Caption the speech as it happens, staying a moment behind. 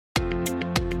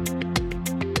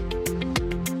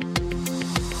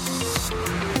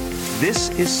This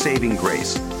is Saving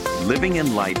Grace, Living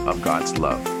in Light of God's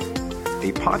Love,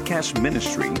 a podcast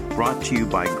ministry brought to you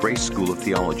by Grace School of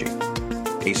Theology,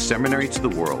 a seminary to the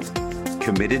world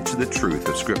committed to the truth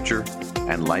of Scripture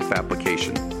and life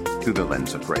application through the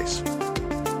lens of grace.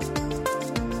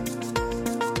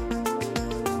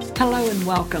 Hello and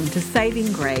welcome to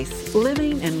Saving Grace,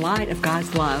 Living in Light of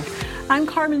God's Love. I'm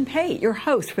Carmen Pate, your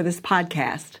host for this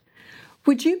podcast.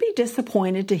 Would you be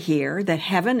disappointed to hear that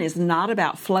heaven is not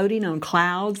about floating on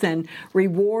clouds and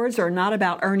rewards are not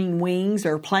about earning wings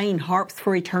or playing harps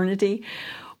for eternity?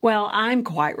 Well, I'm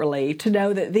quite relieved to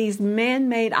know that these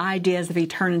man-made ideas of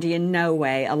eternity in no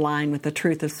way align with the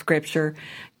truth of Scripture.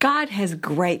 God has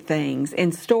great things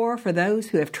in store for those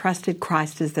who have trusted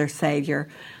Christ as their Savior.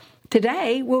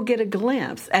 Today, we'll get a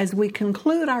glimpse as we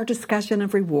conclude our discussion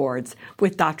of rewards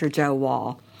with Dr. Joe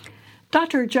Wall.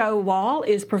 Dr. Joe Wall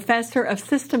is professor of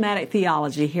systematic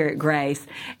theology here at Grace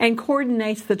and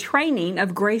coordinates the training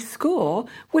of Grace School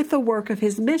with the work of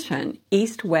his mission,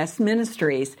 East-West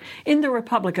Ministries, in the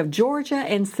Republic of Georgia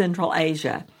and Central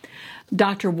Asia.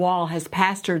 Dr. Wall has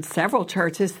pastored several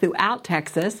churches throughout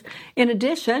Texas. In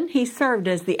addition, he served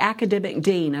as the academic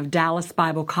dean of Dallas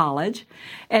Bible College,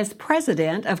 as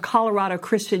president of Colorado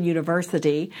Christian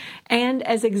University, and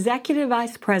as executive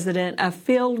vice president of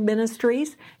Field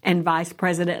Ministries and vice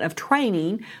president of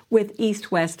training with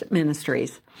East-West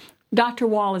Ministries. Dr.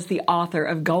 Wall is the author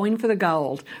of Going for the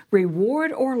Gold,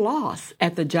 Reward or Loss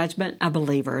at the Judgment of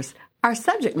Believers, our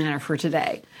subject matter for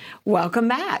today. Welcome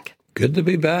back. Good to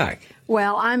be back.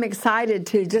 Well, I'm excited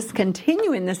to just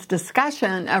continue in this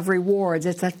discussion of rewards.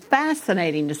 It's a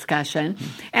fascinating discussion,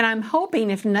 and I'm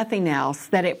hoping, if nothing else,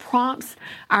 that it prompts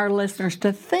our listeners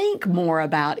to think more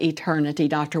about eternity,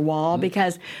 Dr. Wall,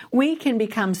 because we can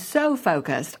become so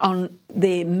focused on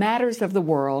the matters of the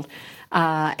world,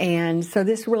 and so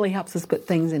this really helps us put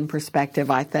things in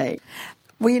perspective, I think.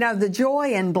 Well, you know, the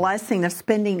joy and blessing of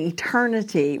spending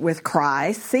eternity with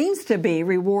Christ seems to be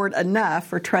reward enough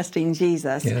for trusting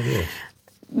Jesus. Yeah, it is.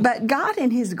 But God, in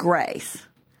His grace,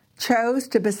 chose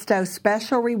to bestow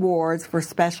special rewards for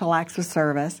special acts of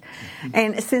service.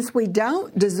 And since we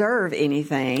don't deserve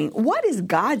anything, what is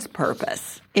God's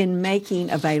purpose in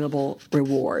making available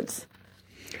rewards?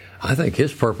 I think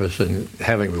His purpose in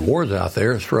having rewards out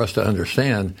there is for us to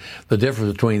understand the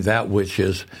difference between that which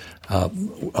is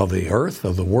of the earth,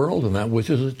 of the world, and that which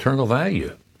is eternal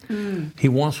value. He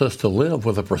wants us to live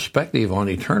with a perspective on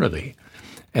eternity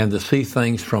and to see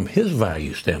things from His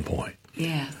value standpoint.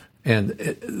 Yes. And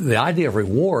the idea of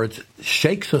rewards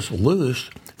shakes us loose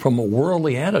from a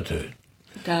worldly attitude.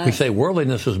 We say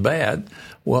worldliness is bad.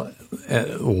 Well,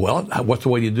 what's the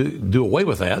way you do away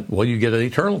with that? Well, you get an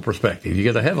eternal perspective. You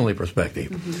get a heavenly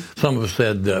perspective. Mm-hmm. Some have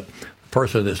said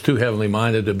person that's too heavenly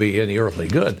minded to be any earthly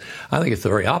good. I think it's the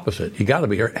very opposite. You got to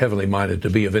be heavenly minded to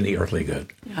be of any earthly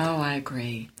good. Oh, I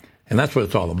agree. And that's what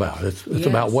it's all about. It's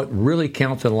about what really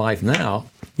counts in life now.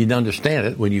 You'd understand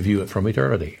it when you view it from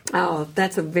eternity. Oh,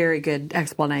 that's a very good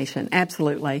explanation.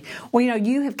 Absolutely. Well, you know,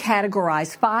 you have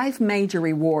categorized 5 major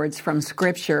rewards from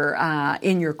Scripture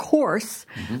in your course,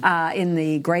 in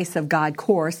the Grace of God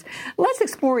course. Let's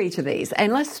explore each of these.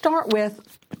 And let's start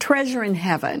with treasure in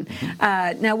heaven.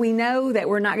 Now, we know that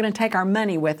we're not going to take our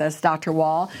money with us, Dr.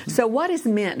 Wall. So what is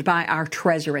meant by our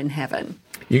treasure in heaven?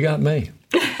 You got me.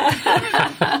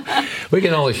 We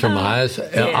can only surmise.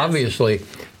 Yes. Obviously,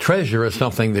 treasure is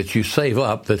something that you save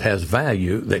up that has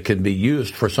value that can be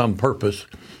used for some purpose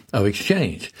of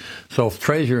exchange. So if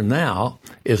treasure now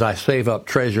is I save up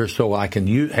treasure so I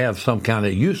can have some kind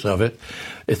of use of it,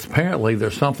 it's apparently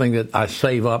there's something that I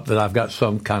save up that I've got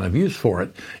some kind of use for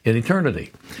it in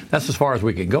eternity. That's as far as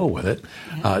we can go with it.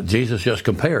 Yeah. Jesus just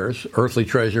compares earthly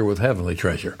treasure with heavenly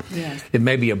treasure. Yes. It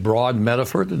may be a broad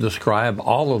metaphor to describe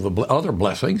all of the other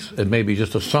blessings. It may be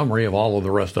just a summary of all of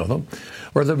the rest of them.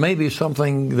 Or there may be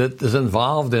something that is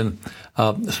involved in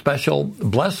special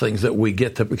blessings that we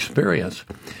get to experience.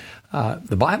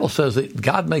 The Bible says that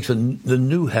God makes the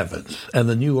new heavens and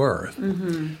the new earth.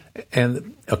 Mm-hmm.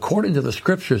 And according to the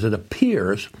Scriptures, it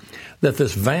appears that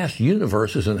this vast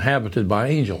universe is inhabited by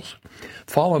angels.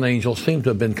 Fallen angels seem to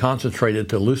have been concentrated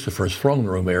to Lucifer's throne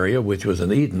room area, which was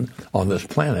in Eden on this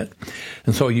planet.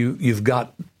 And so you've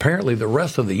got apparently the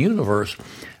rest of the universe,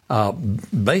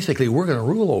 basically we're going to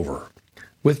rule over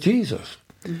with Jesus.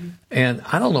 Mm-hmm. And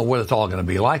I don't know what it's all going to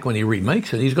be like when He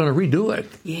remakes it. He's going to redo it.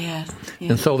 Yes.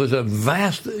 And so there's a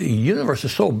vast universe.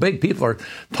 It's so big. People are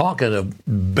talking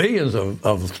of billions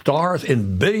of stars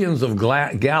in billions of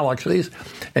galaxies.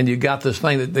 And you got this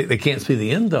thing that they can't see the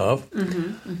end of. Mm-hmm.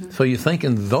 Mm-hmm. So you think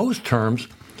in those terms,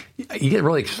 you get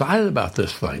really excited about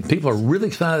this thing. People are really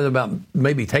excited about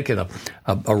maybe taking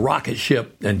a rocket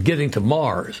ship and getting to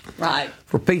Mars. Right.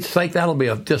 For Pete's sake, that'll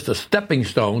be just a stepping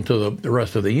stone to the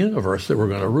rest of the universe that we're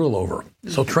going to rule over.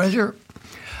 So treasure,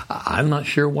 I'm not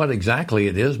sure what exactly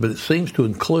it is, but it seems to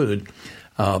include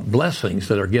blessings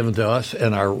that are given to us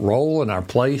in our role and our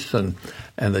place and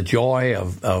the joy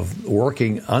of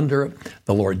working under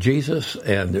the Lord Jesus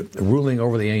and ruling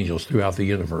over the angels throughout the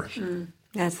universe.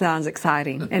 That sounds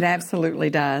exciting. It absolutely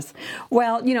does.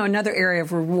 Well, another area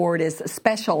of reward is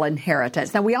special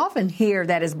inheritance. Now, we often hear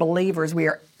that as believers, we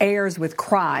are heirs with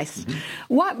Christ. Mm-hmm.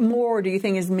 What more do you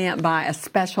think is meant by a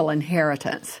special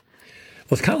inheritance?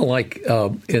 Well, it's kind of like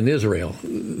in Israel,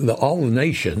 all the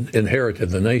nation inherited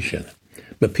the nation,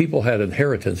 but people had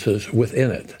inheritances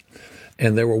within it.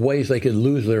 And there were ways they could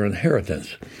lose their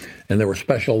inheritance. And there were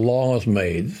special laws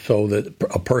made so that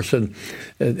a person,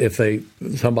 if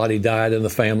somebody died in the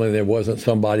family, there wasn't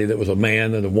somebody that was a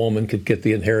man and a woman could get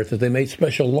the inheritance. They made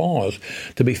special laws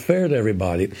to be fair to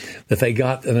everybody that they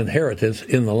got an inheritance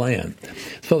in the land.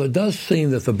 So it does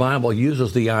seem that the Bible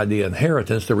uses the idea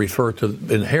inheritance to refer to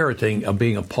inheriting of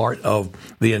being a part of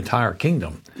the entire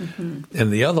kingdom. Mm-hmm.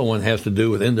 And the other one has to do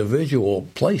with individual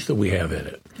place that we have in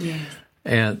it. Yes.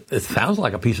 And it sounds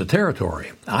like a piece of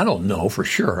territory. I don't know for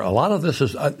sure. A lot of this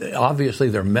is obviously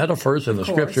they're metaphors in the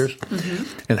Scriptures,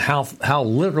 mm-hmm. and how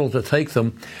literal to take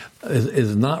them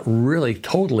is not really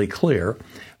totally clear.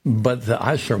 But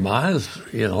I surmise,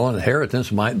 an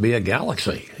inheritance might be a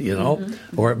galaxy,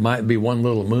 mm-hmm. or it might be one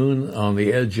little moon on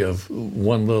the edge of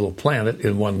one little planet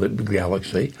in one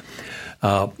galaxy.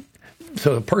 So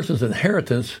the person's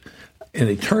inheritance in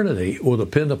eternity will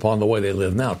depend upon the way they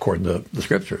live now, according to the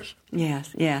Scriptures.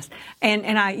 Yes.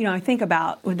 And I think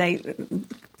about when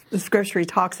the Scripture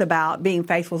talks about being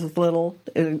faithful with little,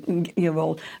 you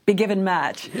will be given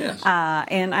much. Yes.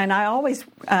 And I always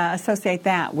associate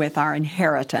that with our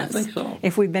inheritance. I think so.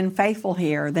 If we've been faithful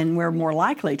here, then we're more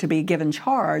likely to be given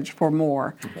charge for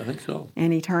more. I think so.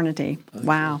 In eternity.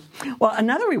 Wow. So. Well,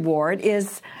 another reward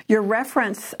is your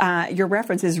reference. Your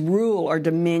reference is rule or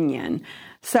dominion.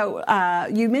 So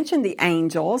you mentioned the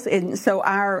angels, and so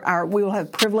we will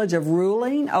have privilege of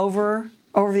ruling over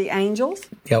the angels?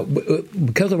 Yeah,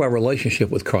 because of our relationship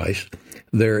with Christ,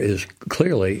 there is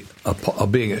clearly a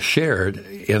being shared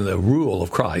in the rule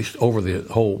of Christ over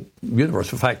the whole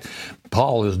universe. In fact,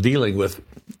 Paul is dealing with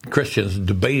Christians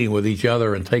debating with each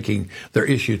other and taking their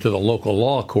issue to the local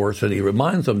law courts, and he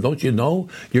reminds them, don't you know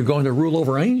you're going to rule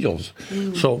over angels?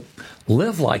 Mm. So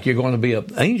live like you're going to be an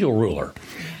angel ruler.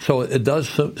 So it does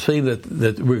seem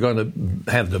that we're going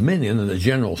to have dominion in the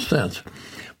general sense.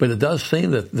 But it does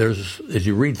seem that there's, as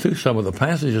you read through some of the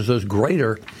passages, there's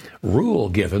greater rule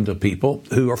given to people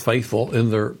who are faithful in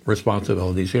their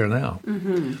responsibilities here now.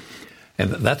 Mm-hmm. And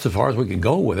that's as far as we can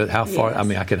go with it. How far? Yes. I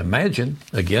mean, I can imagine,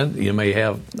 again, you may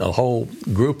have a whole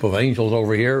group of angels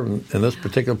over here in this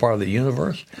particular part of the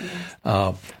universe.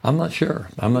 Yes. I'm not sure.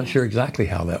 I'm not sure exactly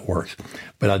how that works.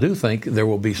 But I do think there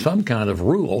will be some kind of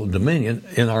rule, dominion,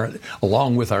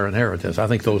 along with our inheritance. I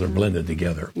think those are blended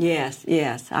together. Yes,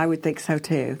 I would think so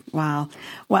too. Wow.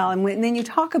 Well, and then you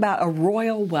talk about a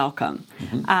royal welcome.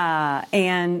 Mm-hmm.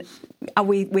 And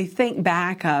we think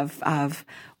back of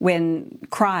when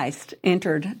Christ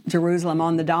entered Jerusalem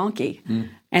on the donkey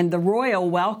and the royal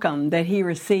welcome that he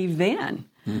received then.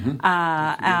 Mm-hmm.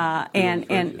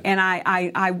 And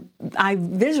I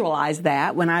visualize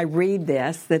that when I read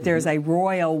this, that there's a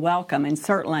royal welcome, and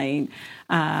certainly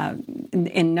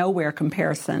in nowhere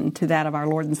comparison to that of our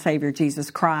Lord and Savior Jesus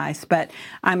Christ. But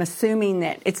I'm assuming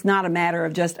that it's not a matter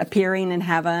of just appearing in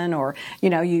heaven, or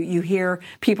you hear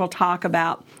people talk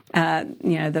about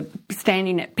the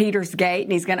standing at Peter's gate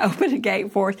and he's going to open a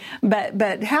gate for us.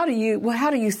 But how do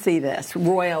you see this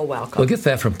royal welcome? We'll get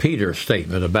that from Peter's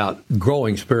statement about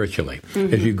growing spiritually.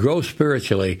 Mm-hmm. As you grow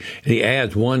spiritually, he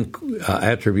adds one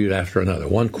attribute after another,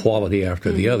 one quality after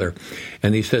mm-hmm. the other,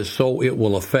 and he says, so it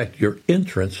will affect your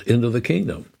entrance into the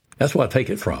kingdom. That's what I take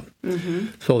it from. Mm-hmm.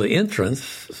 So the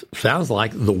entrance sounds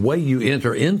like the way you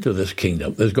enter into this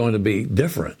kingdom is going to be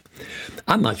different.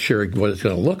 I'm not sure what it's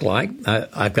going to look like.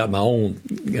 I've got my own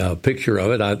picture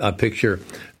of it. I picture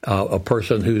a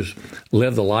person who's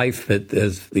lived a life that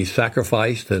he's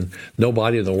sacrificed, and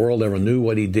nobody in the world ever knew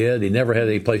what he did. He never had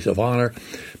any place of honor,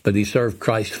 but he served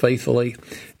Christ faithfully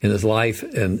in his life,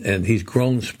 and he's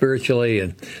grown spiritually,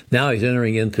 and now he's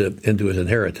entering into his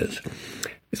inheritance.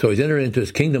 So he's entering into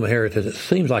his kingdom inheritance. It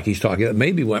seems like he's talking. It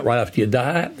maybe went right after you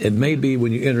die. It may be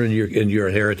when you enter into your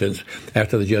inheritance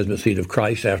after the judgment seat of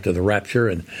Christ, after the rapture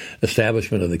and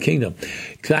establishment of the kingdom.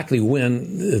 Exactly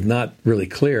when is not really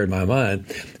clear in my mind,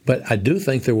 but I do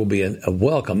think there will be a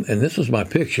welcome. And this is my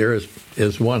picture: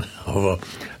 is one of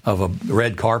a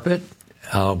red carpet.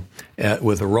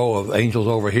 With a row of angels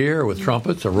over here with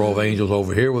trumpets, a row of angels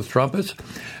over here with trumpets,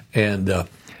 and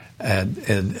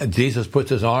Jesus puts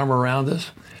his arm around us,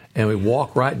 and we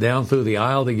walk right down through the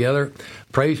aisle together,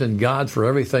 praising God for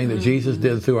everything that Jesus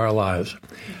did through our lives,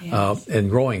 and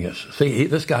growing us. See,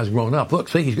 this guy's grown up. Look,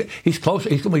 see, he's closer.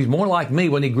 He's more like me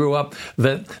when he grew up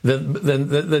than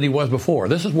he was before.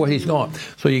 This is where he's gone.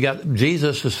 So you got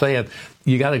Jesus is saying,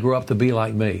 you got to grow up to be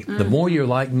like me. The more you're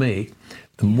like me,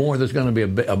 the more there's going to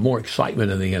be a more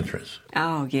excitement in the entrance.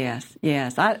 Oh, yes.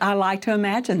 I like to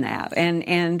imagine that.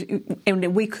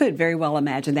 And we could very well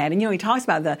imagine that. And, he talks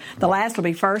about the last will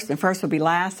be first and first will be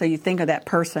last. So you think of that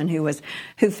person who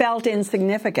felt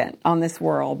insignificant on this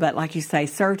world, but like you say,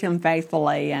 served him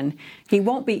faithfully, and he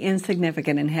won't be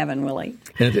insignificant in heaven, will he?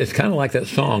 And it's kind of like that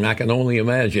song, I Can Only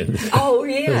Imagine. Oh,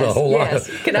 yes. There's a whole lot.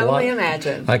 Can only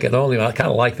imagine. I kind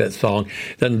of like that song.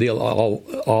 It doesn't deal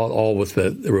all with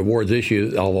the rewards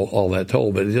issue, all that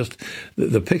told, but it's just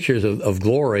the pictures of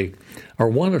glory are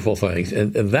wonderful things,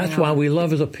 and that's why we love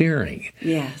his appearing.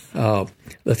 Yes.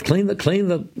 Let's clean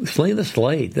the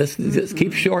slate. Let's just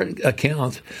keep short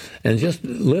accounts and just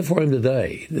live for him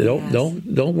today.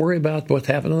 Don't worry about what's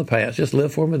happened in the past. Just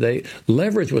live for him today.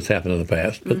 Leverage what's happened in the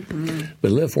past,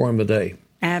 but live for him today.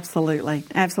 Absolutely.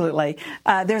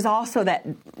 There's also that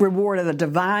reward of the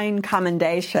divine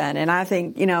commendation, and I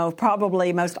think,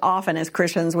 probably most often as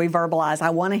Christians we verbalize, I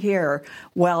want to hear,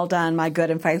 well done, my good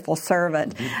and faithful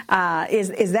servant.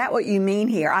 Is that what you mean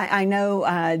here? I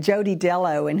know Jody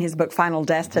Dillow in his book Final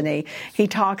Destiny, he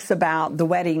talks about the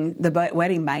wedding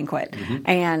banquet,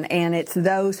 and it's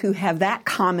those who have that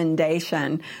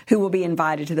commendation who will be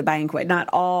invited to the banquet. Not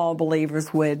all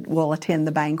believers will attend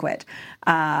the banquet.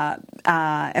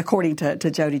 According to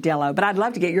Jody Dillow. But I'd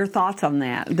love to get your thoughts on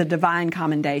that, the divine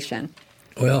commendation.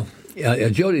 Well,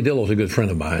 Jody Dillow is a good friend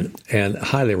of mine and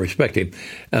highly respect him.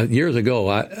 Years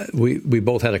ago, we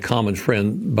both had a common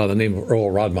friend by the name of Earl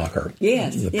Rodmacher.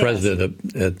 Yes. The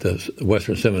president at the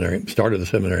Western Seminary, started the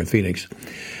seminary in Phoenix.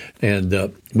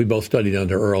 And we both studied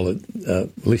under Earl,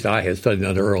 at least I had studied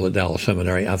under Earl at Dallas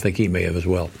Seminary. I think he may have as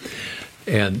well.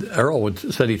 And Earl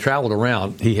said he traveled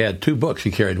around. He had two books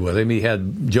he carried with him. He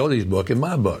had Jody's book and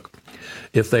my book.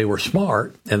 If they were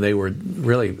smart and they were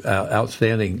really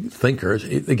outstanding thinkers,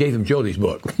 they gave him Jody's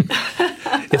book.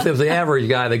 If it was the average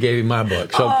guy, they gave him my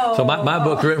book. So my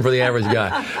book's written for the average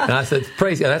guy. And I said,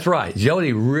 praise God, that's right.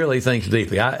 Jody really thinks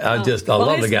deeply. I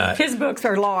love the guy. His books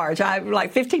are large.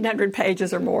 Like 1,500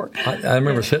 pages or more. I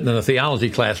remember sitting in a theology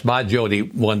class by Jody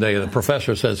one day, and the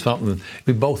professor said something.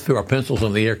 We both threw our pencils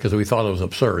in the air because we thought it was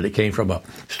absurd. It came from a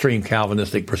extreme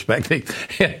Calvinistic perspective.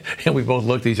 And we both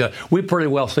looked at each other. We pretty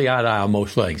well see eye to eye on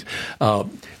most things.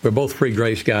 We're both free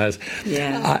grace guys.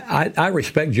 Yeah. I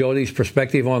respect Jody's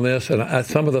perspective on this, and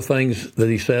some of the things that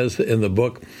he says in the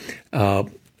book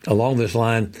along this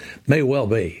line may well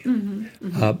be.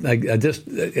 I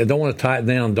don't want to tie it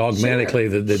down dogmatically,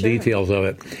 the details of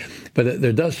it. But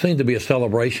there does seem to be a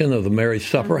celebration of the marriage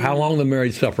supper. How long the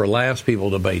marriage supper lasts, people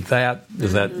debate that.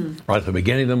 Is that right at the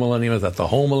beginning of the millennium? Is that the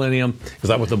whole millennium? Is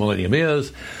that what the millennium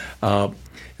is? And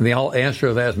the answer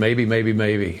to that is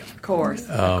maybe. Of course.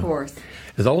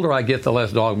 As older I get, the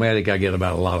less dogmatic I get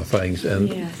about a lot of things. And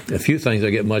a few things I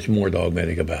get much more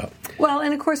dogmatic about. Well,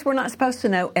 and of course, we're not supposed to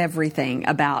know everything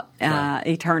about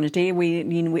eternity.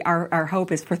 Our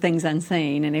hope is for things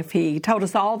unseen. And if he told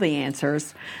us all the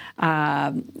answers,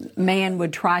 man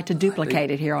would try to duplicate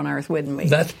it here on earth, wouldn't we?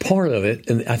 That's part of it.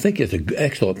 And I think it's an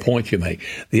excellent point you make.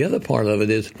 The other part of it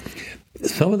is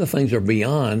some of the things are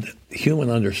beyond human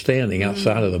understanding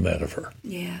outside of the metaphor.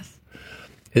 Yes.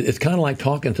 It's kind of like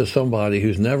talking to somebody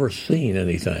who's never seen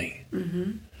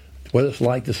anything. What it's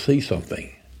like to see something.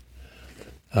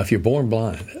 If you're born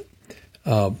blind,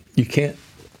 you can't.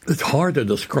 It's hard to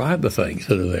describe the things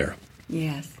that are there.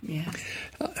 Yes.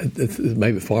 It's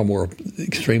maybe far more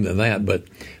extreme than that, but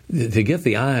to get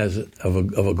the eyes of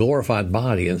a glorified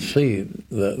body and see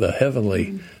the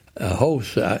heavenly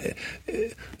hosts, the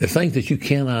things that you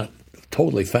cannot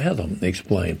totally fathom,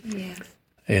 explain. Yes.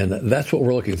 And that's what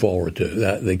we're looking forward to.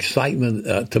 The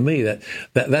excitement, to me,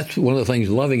 that's one of the things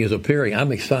loving is appearing.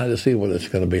 I'm excited to see what it's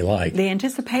going to be like. The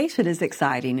anticipation is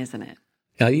exciting, isn't it?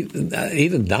 Now,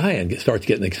 even dying starts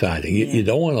getting exciting. You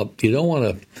don't want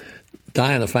to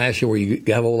die in a fashion where you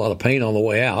have a whole lot of pain on the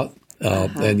way out.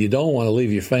 and you don't want to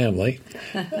leave your family.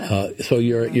 So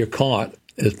you're caught,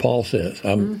 as Paul says.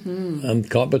 I'm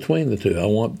caught between the two. I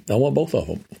want both of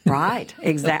them. Right.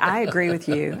 Exactly. I agree with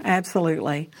you.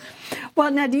 Absolutely.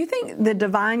 Well, now, do you think the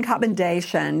divine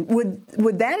commendation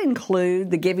would that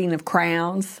include the giving of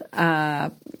crowns?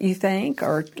 You think,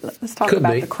 or let's talk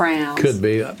about the crowns. Could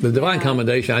be the divine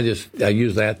commendation. I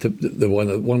use that to one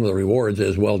of the rewards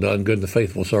is well done, good and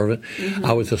faithful servant.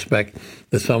 I would suspect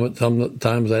that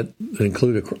sometimes that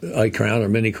include a crown or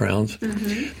many crowns.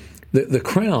 The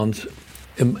crowns,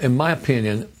 in my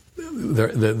opinion,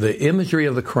 the imagery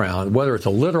of the crown, whether it's a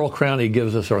literal crown he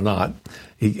gives us or not,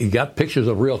 he got pictures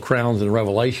of real crowns in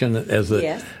Revelation as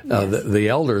the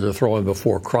elders are throwing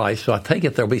before Christ. So I take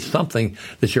it there'll be something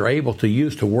that you're able to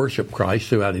use to worship Christ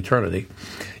throughout eternity.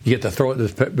 You get to throw it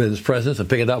in his presence and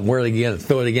pick it up and wear it again and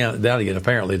throw it down again,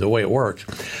 apparently, the way it works.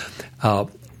 I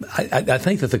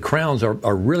think that the crowns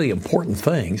are really important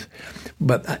things,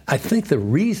 but I think the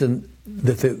reason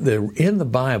that they're in the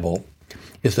Bible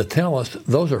is to tell us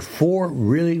those are four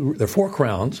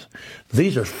crowns.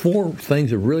 These are four things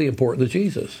that are really important to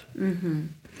Jesus.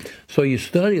 So you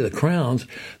study the crowns,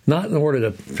 not in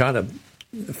order to try to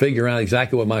figure out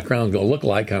exactly what my crown is going to look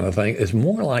like kind of thing. It's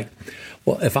more like,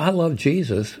 well, if I love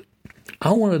Jesus,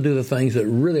 I want to do the things that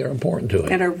really are important to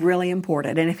him. And are really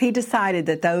important. And if he decided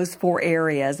that those four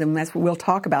areas, and we'll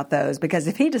talk about those, because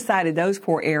if he decided those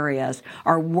four areas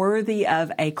are worthy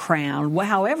of a crown,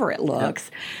 however it looks,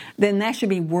 then that should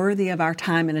be worthy of our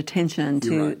time and attention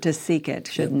to seek it,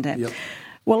 shouldn't it? Yep.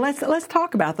 Well, let's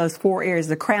talk about those four areas,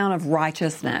 the crown of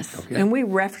righteousness. Okay. And we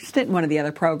referenced it in one of the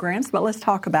other programs, but let's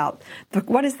talk about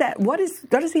what is that? What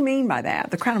does he mean by that?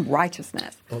 The crown of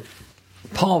righteousness. Well,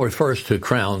 Paul refers to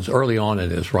crowns early on in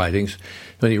his writings.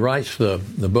 When he writes the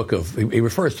book of, he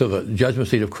refers to the judgment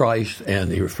seat of Christ, and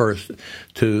he refers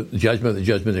to the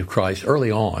judgment of Christ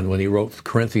early on when he wrote the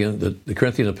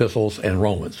Corinthian epistles and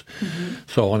Romans.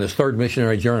 So on his third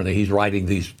missionary journey, he's writing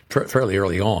these fairly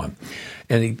early on.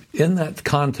 And in that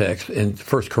context, in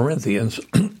 1 Corinthians,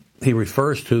 he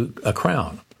refers to a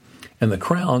crown. And the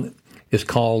crown is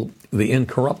called the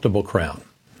incorruptible crown,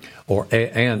 or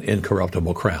an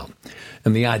incorruptible crown.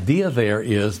 And the idea there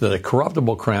is that a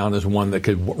corruptible crown is one that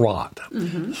could rot.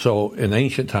 So in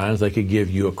ancient times, they could give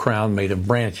you a crown made of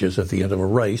branches at the end of a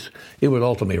race. It would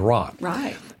ultimately rot.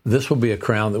 Right. This would be a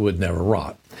crown that would never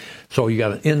rot. So you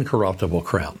got an incorruptible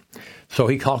crown. So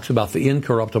he talks about the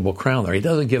incorruptible crown there. He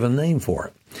doesn't give a name for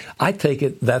it. I take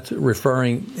it that's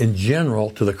referring in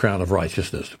general to the crown of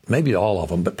righteousness. Maybe to all of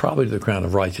them, but probably to the crown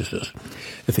of righteousness.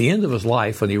 At the end of his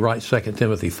life, when he writes 2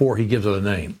 Timothy 4, he gives it a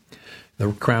name.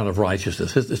 The crown of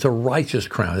righteousness. It's a righteous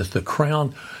crown. It's the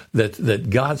crown that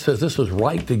God says this is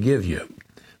right to give you.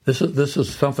 This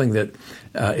is something that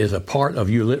is a part of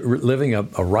you living a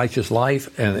righteous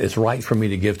life, and it's right for me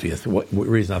to give to you. That's the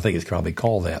reason I think it's probably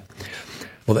called that.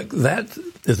 Well, that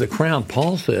is the crown,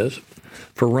 Paul says,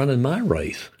 for running my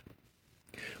race,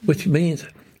 which means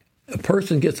a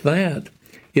person gets that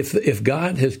if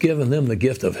God has given them the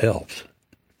gift of helps,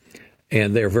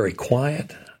 and they're very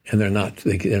quiet. And they're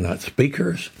not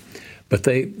speakers, but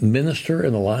they minister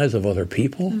in the lives of other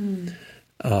people.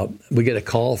 We get a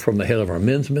call from the head of our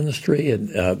men's ministry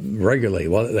and regularly.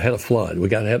 Well, they had a flood. We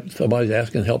got to have somebody's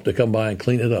asking help to come by and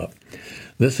clean it up.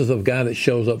 This is a guy that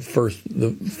shows up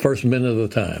the first minute of the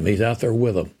time. He's out there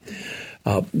with them.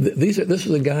 This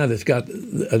is a guy that's got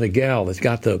and a gal that's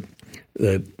got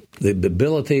the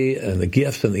ability and the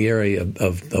gifts in the area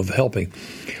of helping.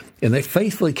 And they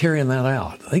faithfully carrying that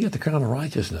out. They get the crown of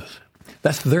righteousness.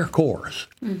 That's their course.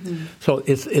 So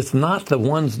it's not the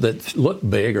ones that look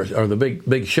big or the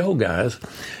big show guys.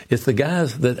 It's the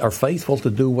guys that are faithful to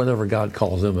do whatever God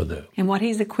calls them to do. And what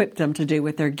he's equipped them to do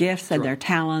with their gifts and their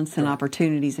talents and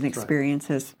opportunities and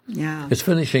experiences. Yeah. It's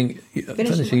finishing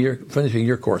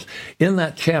your course. In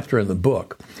that chapter in the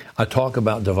book, I talk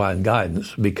about divine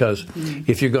guidance because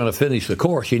if you're going to finish the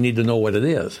course, you need to know what it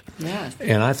is. Yes.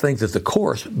 And I think that the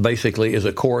course basically is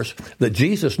a course that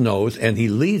Jesus knows, and he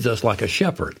leads us like a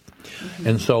shepherd.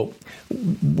 And so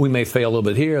we may fail a little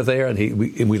bit here or there, and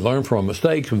we learn from our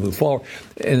mistakes, we move forward.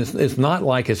 And it's not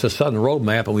like it's a sudden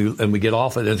roadmap and we get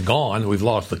off it and it's gone, we've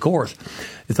lost the course.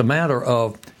 It's a matter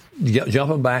of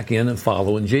jumping back in and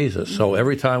following Jesus. So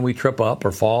every time we trip up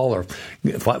or fall or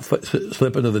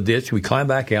slip into the ditch, we climb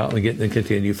back out and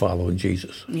continue following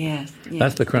Jesus. Yes.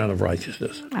 That's the crown of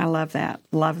righteousness. I love that.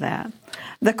 Love that.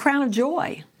 The crown of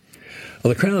joy.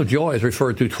 Well, the crown of joy is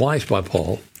referred to twice by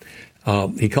Paul.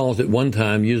 He calls it one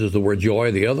time, uses the word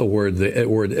joy, the other word, the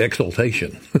word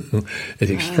exaltation. It's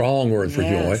a strong word for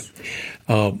joy.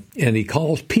 And he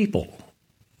calls people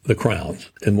the crowns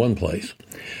in one place.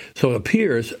 So it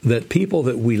appears that people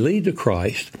that we lead to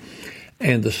Christ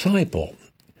and disciple,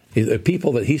 the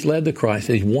people that he's led to Christ,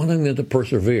 he's wanting them to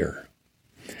persevere.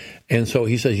 And so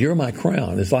he says, you're my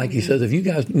crown. It's like he says, if you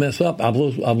guys mess up, I'm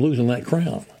losing that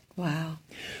crown. Wow.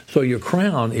 So your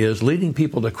crown is leading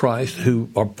people to Christ who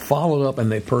are followed up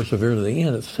and they persevere to the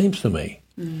end, it seems to me.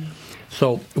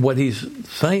 So what he's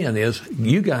saying is,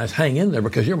 you guys hang in there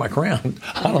because you're my crown.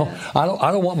 I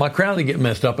don't want my crown to get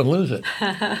messed up and lose it.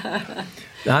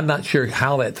 I'm not sure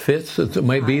how that fits. It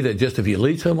may be that just if you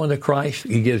lead someone to Christ,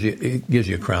 he gives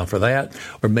you a crown for that,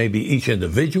 or maybe each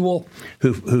individual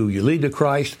who you lead to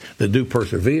Christ that do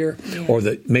persevere, or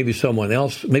that maybe someone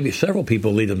else, maybe several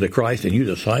people lead them to Christ and you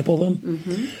disciple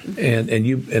them,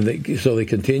 so they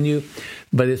continue.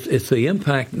 But it's the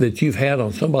impact that you've had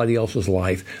on somebody else's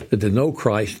life, that to know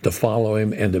Christ, to follow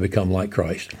him, and to become like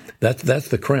Christ. That's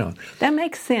the crown. That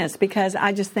makes sense, because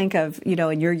I just think of,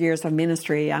 in your years of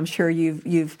ministry, I'm sure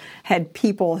you've had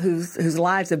people whose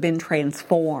lives have been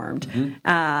transformed,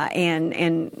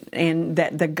 and that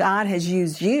the God has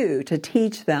used you to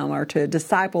teach them or to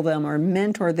disciple them or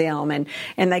mentor them,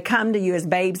 and they come to you as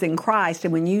babes in Christ,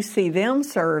 and when you see them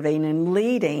serving and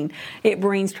leading, it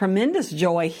brings tremendous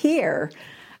joy here.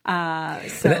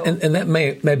 And that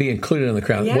may be included in the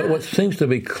crown. Yeah. What seems to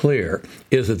be clear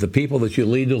is that the people that you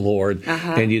lead to the Lord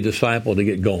and you disciple to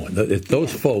get going,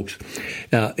 those folks,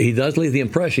 he does leave the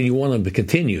impression you want them to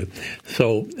continue.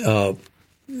 So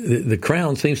the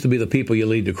crown seems to be the people you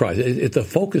lead to Christ. The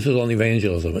focus is on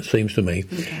evangelism, it seems to me,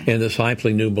 and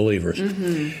discipling new believers.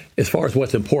 As far as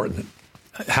what's important,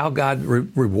 how God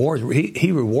rewards,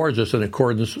 he rewards us in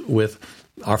accordance with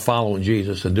our following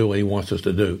Jesus and do what he wants us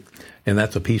to do. And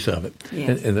that's a piece of it.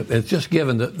 Yes. And it's just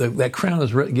given, that crown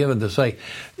is given to say,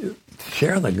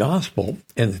 share the gospel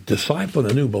and disciple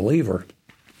a new believer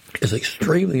is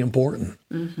extremely important.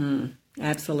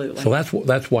 Absolutely. So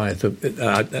that's why I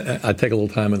take a little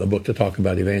time in the book to talk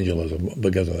about evangelism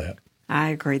because of that. I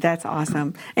agree. That's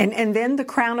awesome. And then the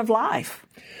crown of life.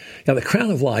 Now, the crown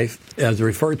of life is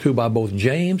referred to by both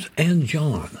James and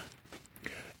John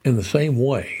in the same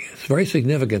way. It's very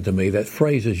significant to me that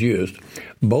phrase is used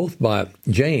both by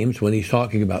James when he's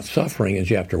talking about suffering in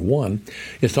chapter 1.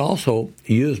 It's also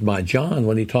used by John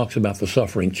when he talks about the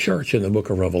suffering church in the book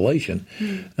of Revelation,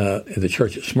 the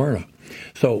church at Smyrna.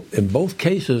 So in both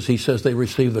cases, he says they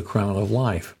receive the crown of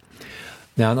life.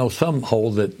 Now, I know some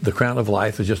hold that the crown of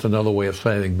life is just another way of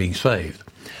saying being saved.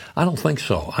 I don't think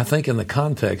so. I think in the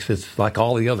context, it's like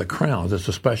all the other crowns. It's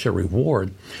a special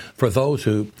reward for those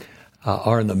who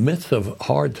are in the midst of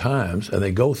hard times and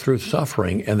they go through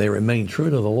suffering and they remain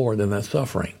true to the Lord in that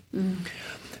suffering.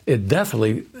 It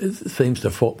definitely seems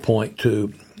to point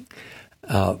to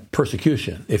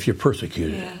persecution, if you're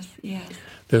persecuted. Yes.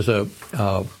 There's a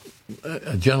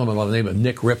gentleman by the name of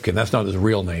Nick Ripken. That's not his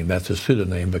real name. That's his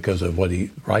pseudonym because of what he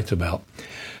writes about.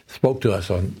 Spoke to us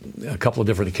on a couple of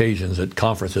different occasions at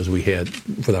conferences we had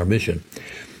with our mission.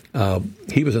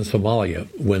 He was in Somalia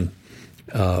when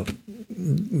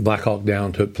Black Hawk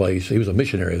Down took place. He was a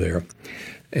missionary there,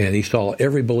 and he saw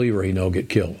every believer he knew get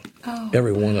killed.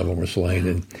 Every one of them were slain,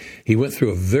 and he went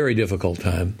through a very difficult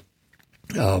time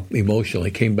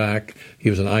emotionally. Came back. He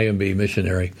was an IMB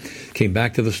missionary. Came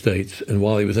back to the States, and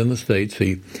while he was in the States,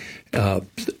 he, I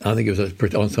think it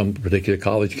was on some particular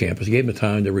college campus, he gave him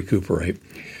time to recuperate.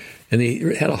 And he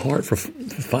had a heart to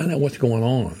find out what's going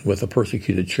on with the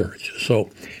persecuted church. So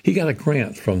he got a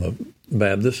grant from the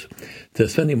Baptists to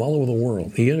send him all over the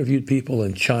world. He interviewed people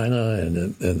in China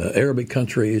and in the Arabic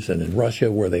countries and in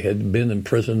Russia where they had been in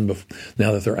prison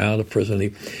now that they're out of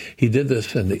prison. He did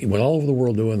this, and he went all over the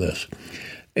world doing this.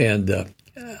 And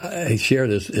he shared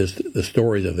the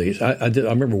stories of these. I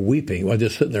remember weeping. I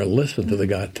just sitting there listening to the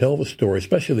guy tell the story,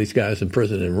 especially these guys in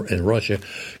prison in Russia,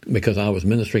 because I was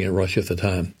ministering in Russia at the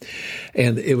time.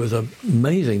 And it was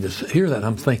amazing to hear that.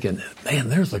 I'm thinking, man,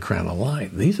 there's the crown of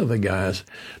life. These are the guys.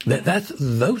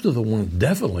 Those are the ones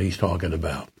definitely he's talking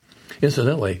about.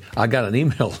 Incidentally, I got an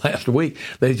email last week.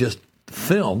 They just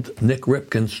filmed Nick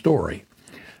Ripken's story,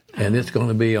 and it's going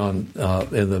to be on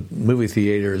in the movie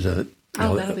theaters at.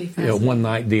 That'll be fascinating. One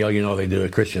night deal, they do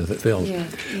at Christians that films. Yeah.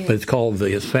 But it's called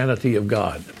The Insanity of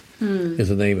God is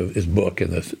the name of his book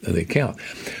and the account.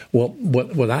 Well,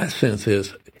 what I sense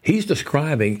is he's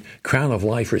describing crown of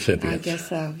life recipients. I guess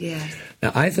so, yes.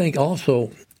 Now, I think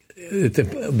also,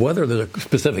 whether there's a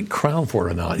specific crown for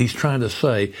it or not, he's trying to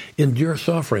say, endure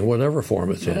suffering, whatever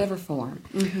form it's in. Whatever form.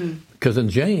 Because in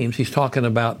James, he's talking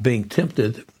about being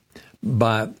tempted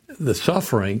by the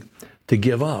suffering to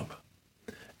give up.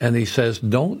 And he says,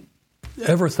 don't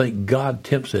ever think God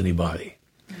tempts anybody.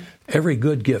 Every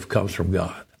good gift comes from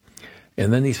God.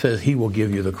 And then he says he will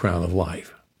give you the crown of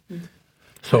life.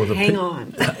 So hang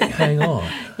on. Hang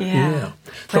on. Yeah.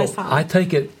 So Press on. I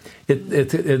take it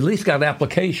at least got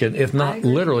application, if not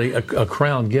literally a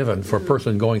crown given for a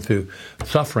person going through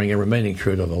suffering and remaining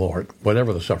true to the Lord,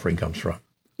 whatever the suffering comes from.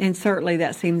 And certainly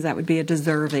that would be a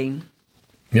deserving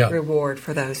reward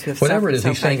for those who have whatever it is, so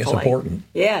he's saying it's important.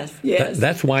 Yes, yes.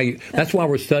 That's why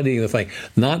we're studying the thing,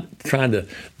 not trying to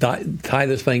tie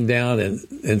this thing down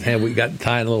and have we got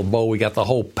tied in a little bow. We got the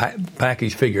whole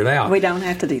package figured out. We don't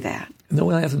have to do that. No,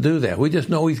 we don't have to do that. We just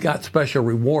know he's got special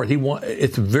reward.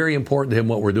 It's very important to him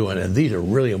what we're doing, and these are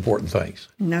really important things.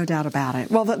 No doubt about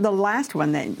it. Well, the last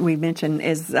one that we mentioned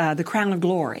is the crown of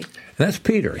glory. And that's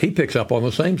Peter. He picks up on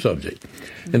the same subject.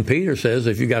 And Peter says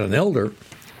if you got an elder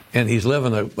and he's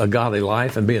living a godly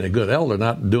life and being a good elder,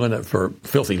 not doing it for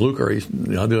filthy lucre, he's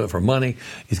doing it for money,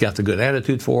 he's got the good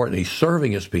attitude for it, and he's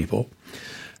serving his people,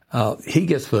 he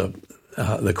gets the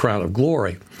crown of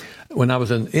glory. When I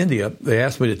was in India, they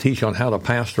asked me to teach on how to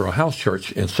pastor a house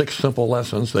church in 6 simple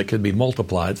lessons that could be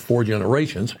multiplied 4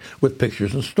 generations with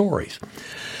pictures and stories.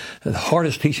 The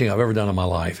hardest teaching I've ever done in my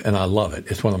life, and I love it.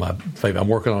 It's one of my favorite. I'm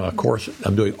working on a course.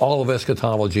 I'm doing all of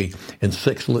eschatology in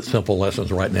 6 simple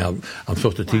lessons right now. I'm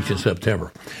supposed to teach in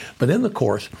September. But in the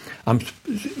course,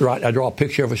 I draw a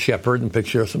picture of a shepherd and a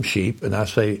picture of some sheep, and I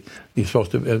say, you're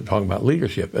supposed to, talking about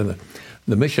leadership. And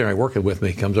the missionary working with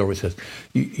me comes over and says,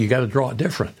 you got to draw it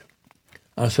different.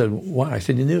 I said, why? I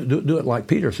said, you do it like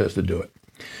Peter says to do it.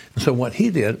 And so what he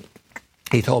did,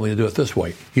 he told me to do it this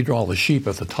way. You draw the sheep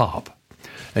at the top,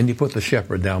 and you put the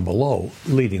shepherd down below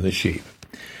leading the sheep.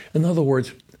 In other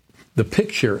words, the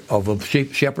picture of a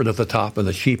shepherd at the top and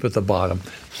the sheep at the bottom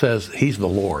says he's the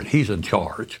Lord. He's in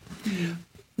charge.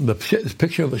 Mm-hmm. The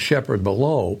picture of the shepherd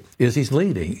below is he's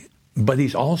leading, but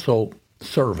he's also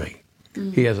serving.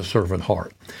 Mm-hmm. He has a servant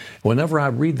heart. Whenever I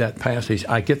read that passage,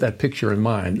 I get that picture in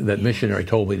mind that missionary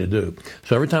told me to do.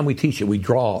 So every time we teach it, we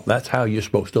draw. That's how you're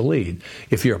supposed to lead.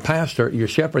 If you're a pastor, you're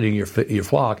shepherding your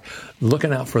flock,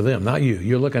 looking out for them, not you.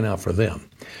 You're looking out for them.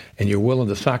 And you're willing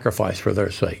to sacrifice for their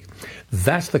sake.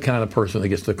 That's the kind of person that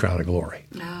gets the crown of glory.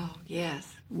 Oh, yes.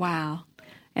 Wow.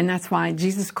 And that's why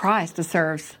Jesus Christ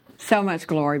deserves so much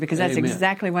glory, because that's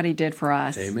exactly what he did for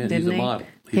us. Amen. Didn't He's he? a model.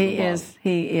 He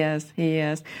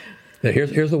is. Now,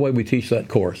 here's the way we teach that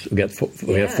course. We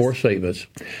have 4 statements.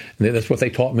 And that's what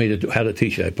they taught me how to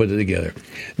teach it. I put it together.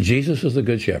 Jesus is the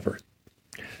good shepherd.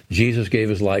 Jesus gave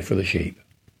his life for the sheep.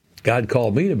 God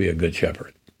called me to be a good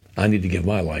shepherd. I need to give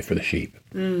my life for the sheep.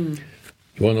 You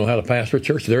want to know how to pastor a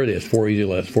church? There it is. 4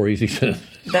 easy sentences.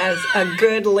 That's a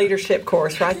good leadership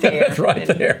course right there. That's right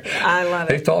there. I love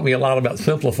it. They've taught me a lot about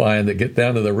simplifying to get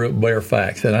down to the real bare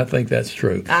facts, and I think that's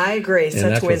true. I agree.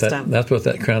 Such wisdom. That's what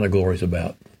that crown of glory is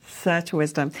about. Such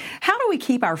wisdom. How do we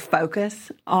keep our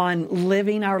focus on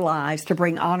living our lives to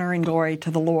bring honor and glory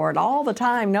to the Lord all the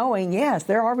time, knowing, yes,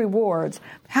 there are rewards?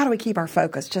 How do we keep our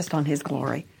focus just on his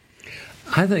glory?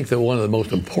 I think that one of the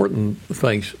most important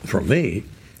things for me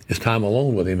is time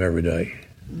alone with him every day.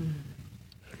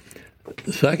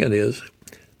 The second is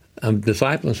I'm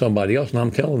discipling somebody else and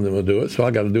I'm telling them to do it, so I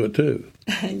got to do it too.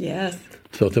 Yes.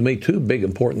 So to me, 2 big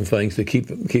important things to keep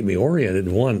me oriented.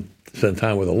 1, spend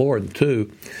time with the Lord. And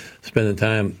 2, spending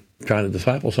time trying to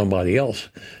disciple somebody else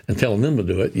and telling them to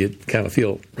do it. You kind of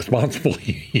feel responsible.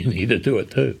 You need to do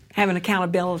it too. Have an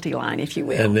accountability line, if you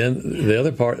will. And then the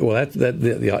other part,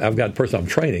 I've got a person I'm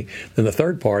training. Then the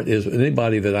third part is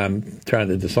anybody that I'm trying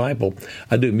to disciple,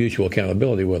 I do mutual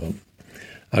accountability with them.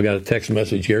 I got a text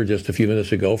message here just a few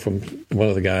minutes ago from one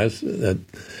of the guys that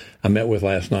I met with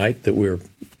last night that we're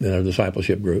in our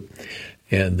discipleship group.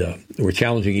 And we're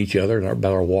challenging each other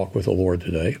about our walk with the Lord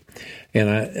today. And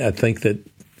I think that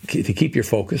to keep your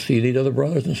focus, you need other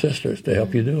brothers and sisters to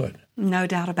help you do it. No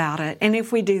doubt about it. And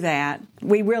if we do that,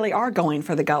 we really are going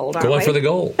for the gold, aren't we? Going for the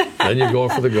gold. Then you're going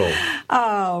for the gold.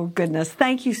 Oh, goodness.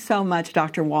 Thank you so much,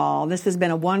 Dr. Wall. This has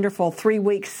been a wonderful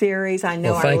 3-week series. I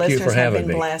know our listeners have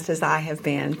been blessed as I have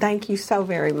been. Thank you so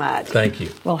very much. Thank you.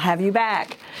 We'll have you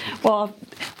back. Well,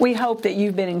 we hope that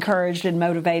you've been encouraged and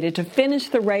motivated to finish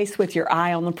the race with your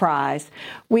eye on the prize.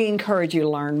 We encourage you to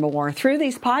learn more through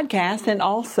these podcasts and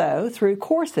also through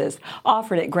courses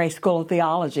offered at Grace School of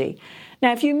Theology.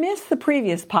 Now, if you missed the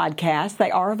previous podcasts, they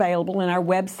are available in our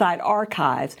website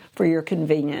archives for your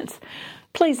convenience.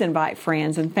 Please invite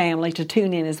friends and family to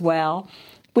tune in as well.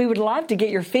 We would love to get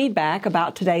your feedback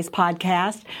about today's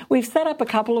podcast. We've set up a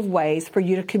couple of ways for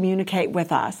you to communicate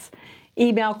with us.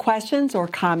 Email questions or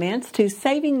comments to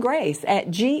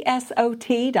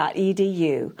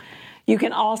savinggrace@gsot.edu. You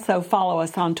can also follow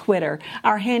us on Twitter.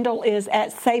 Our handle is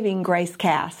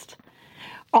 @SavingGraceCast.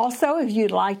 Also, if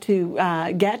you'd like to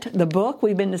get the book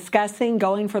we've been discussing,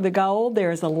 Going for the Gold,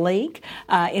 there's a link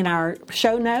in our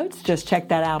show notes. Just check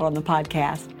that out on the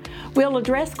podcast. We'll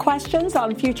address questions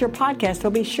on future podcasts, so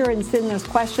be sure and send those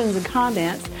questions and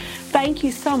comments. Thank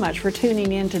you so much for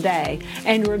tuning in today.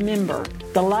 And remember,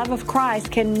 the love of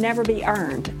Christ can never be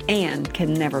earned and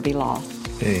can never be lost.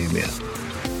 Amen.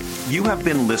 You have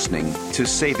been listening to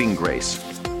Saving Grace,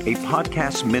 a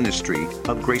podcast ministry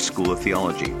of Grace School of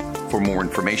Theology. For more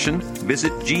information,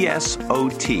 visit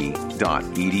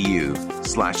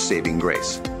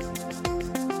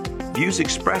gsot.edu/savinggrace. Views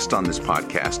expressed on this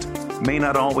podcast may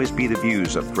not always be the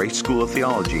views of Grace School of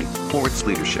Theology or its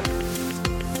leadership.